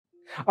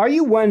Are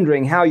you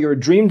wondering how your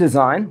dream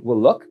design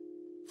will look?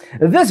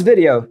 This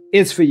video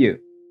is for you.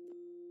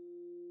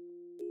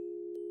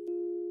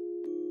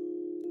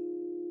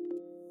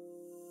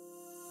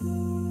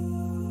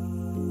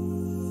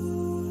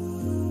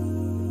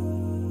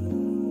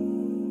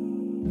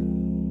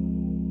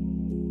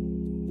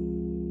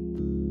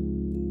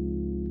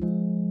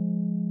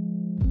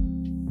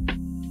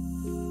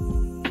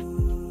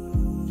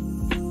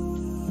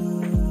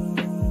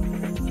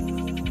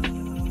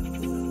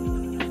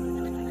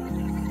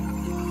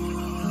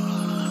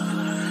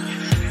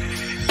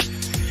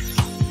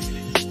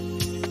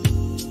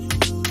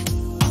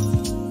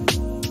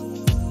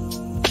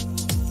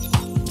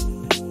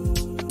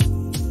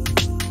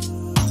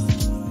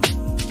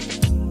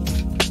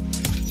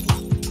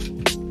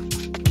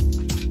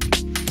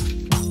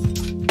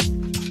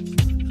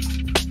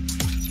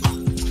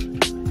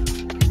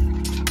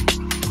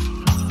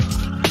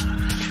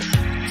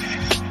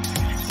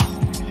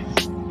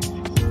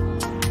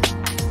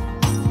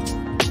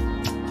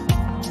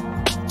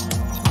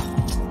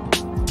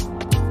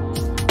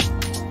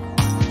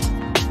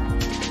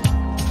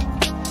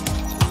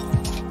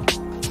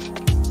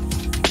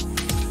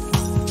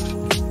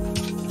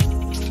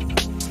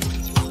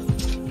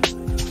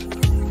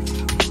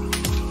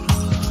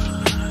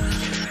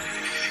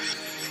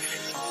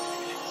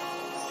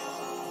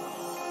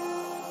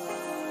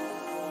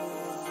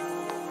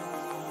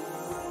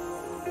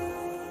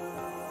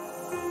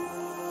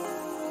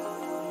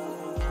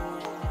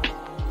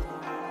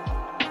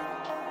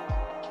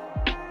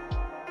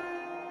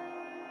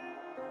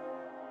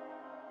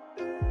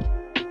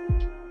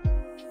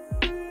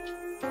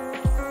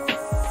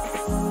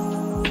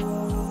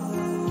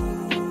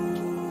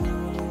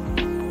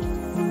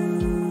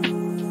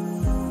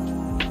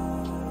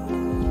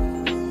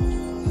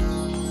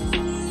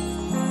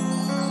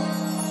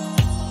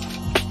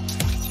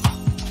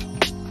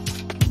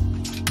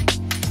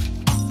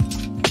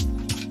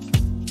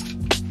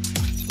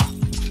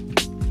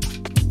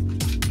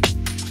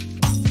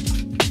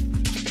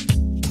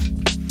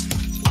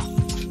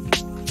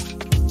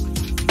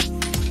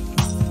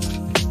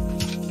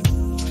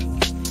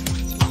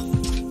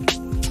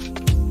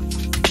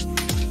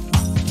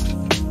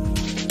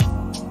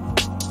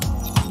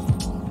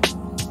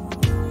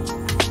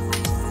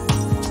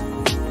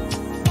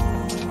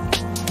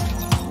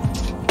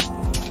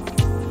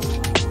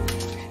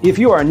 If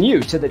you are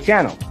new to the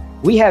channel,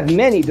 we have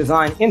many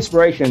design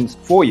inspirations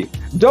for you.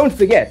 Don't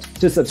forget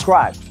to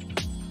subscribe.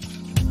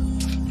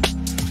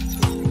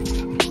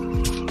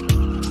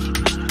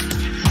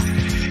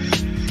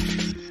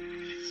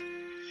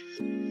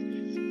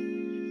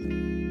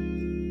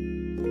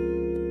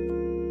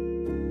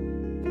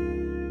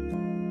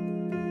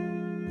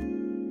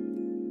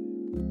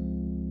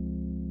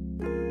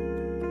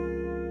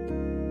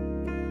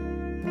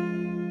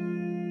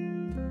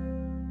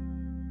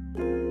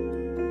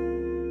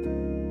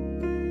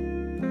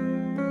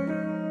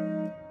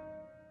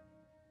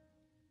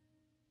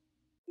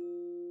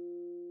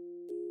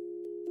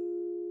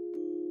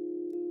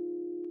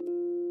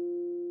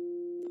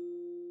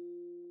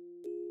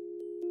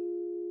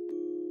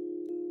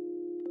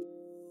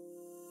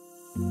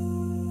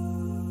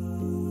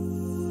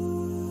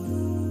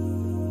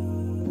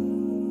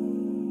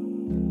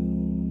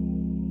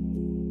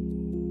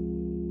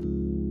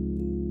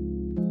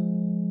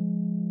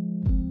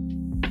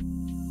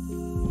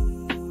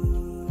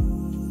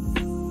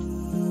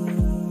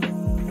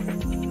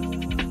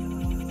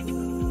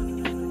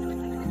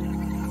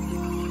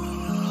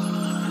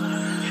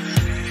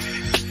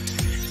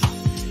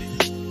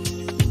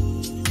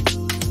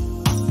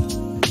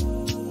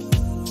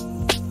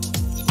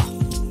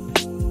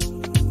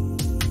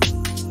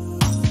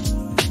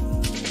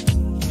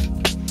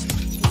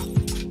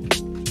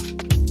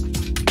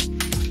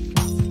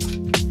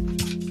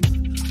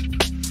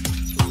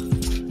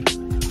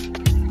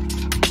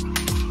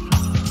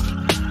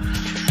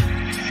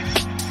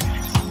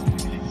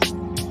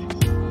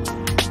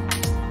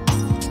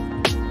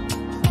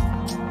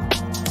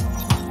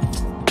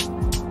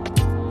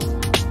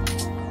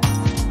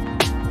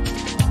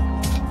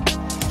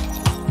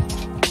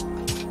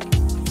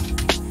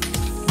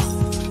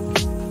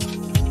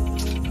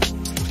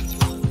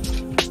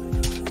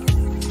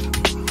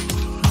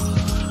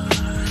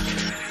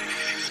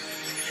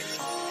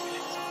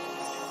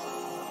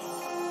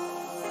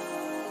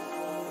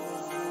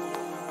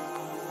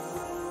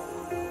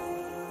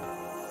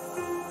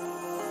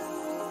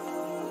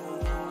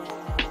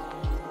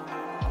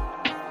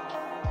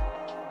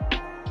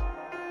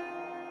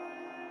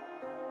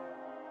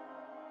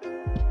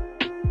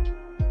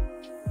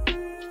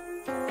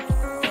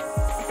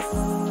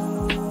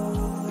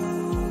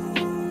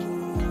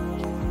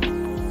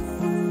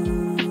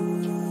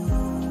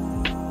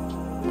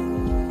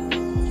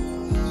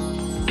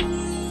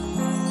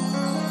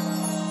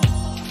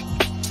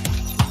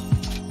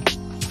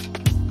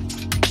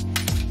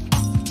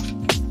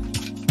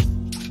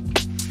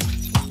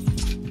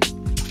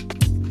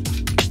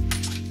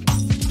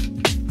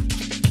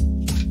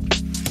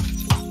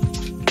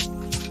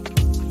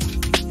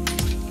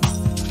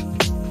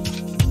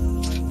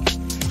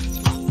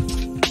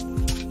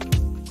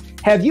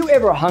 Have you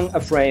ever hung a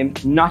frame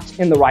not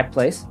in the right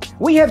place?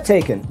 We have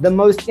taken the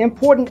most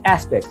important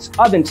aspects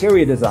of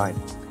interior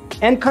design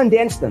and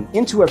condensed them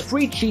into a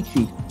free cheat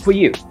sheet for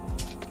you.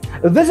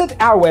 Visit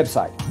our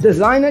website,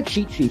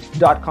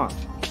 designercheatsheet.com.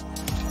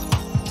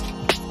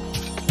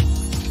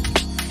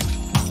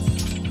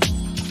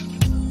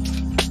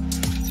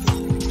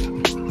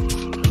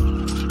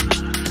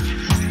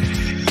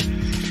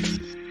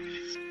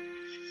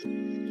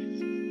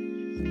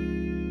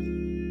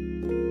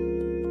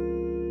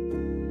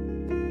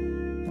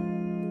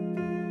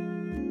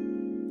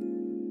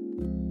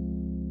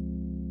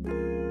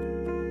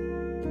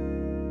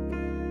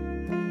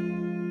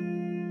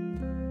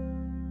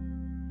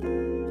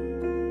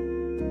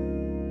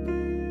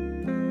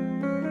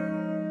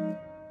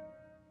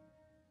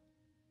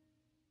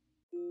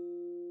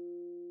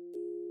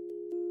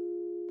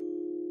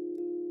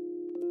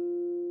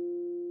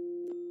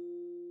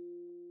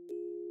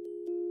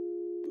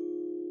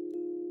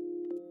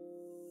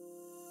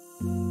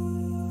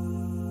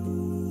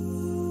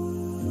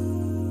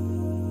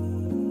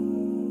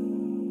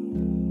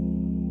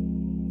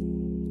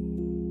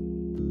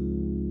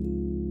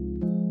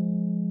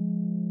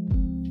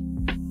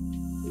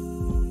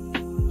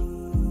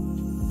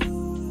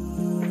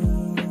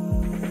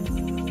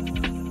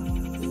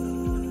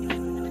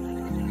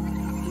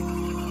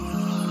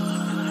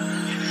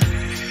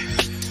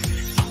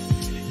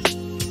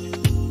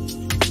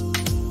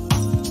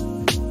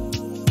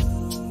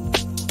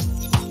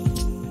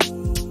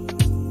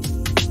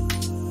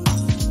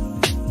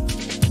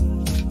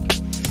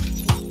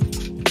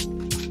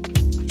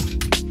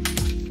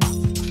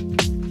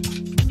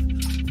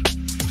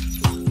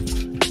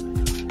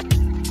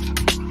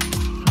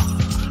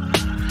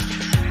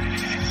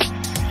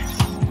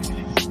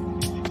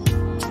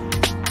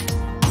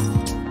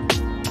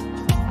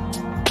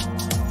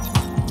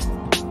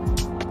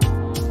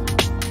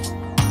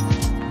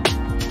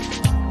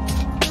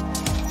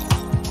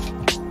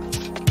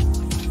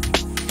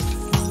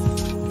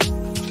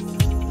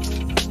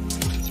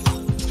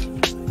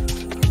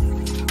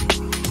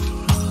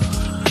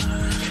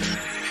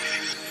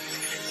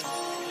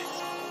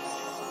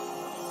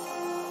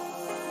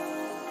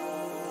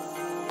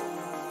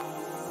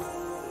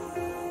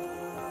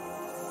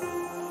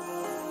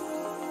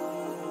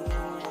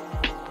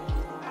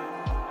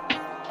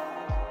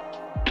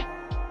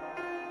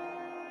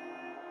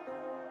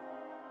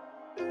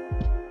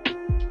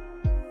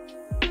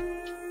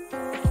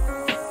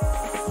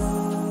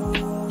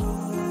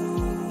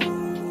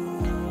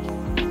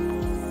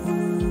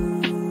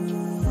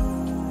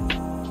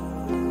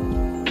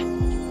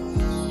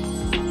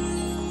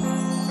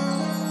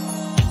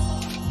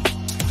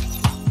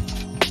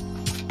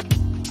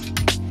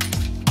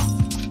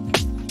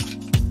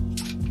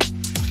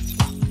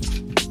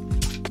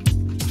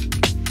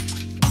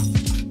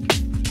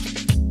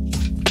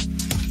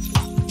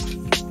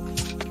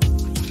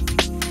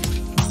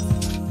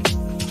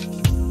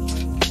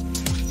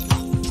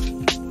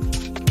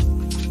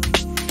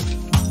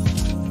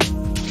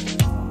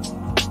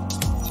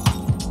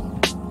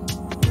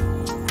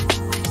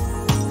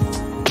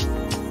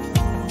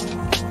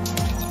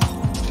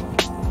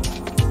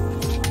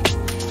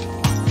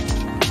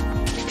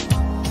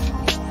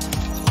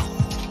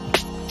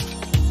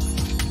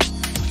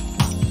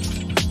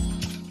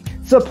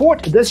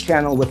 Support this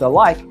channel with a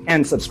like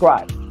and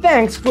subscribe.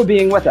 Thanks for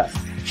being with us.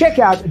 Check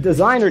out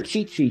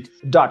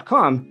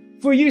designercheatsheet.com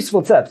for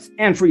useful tips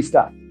and free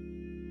stuff.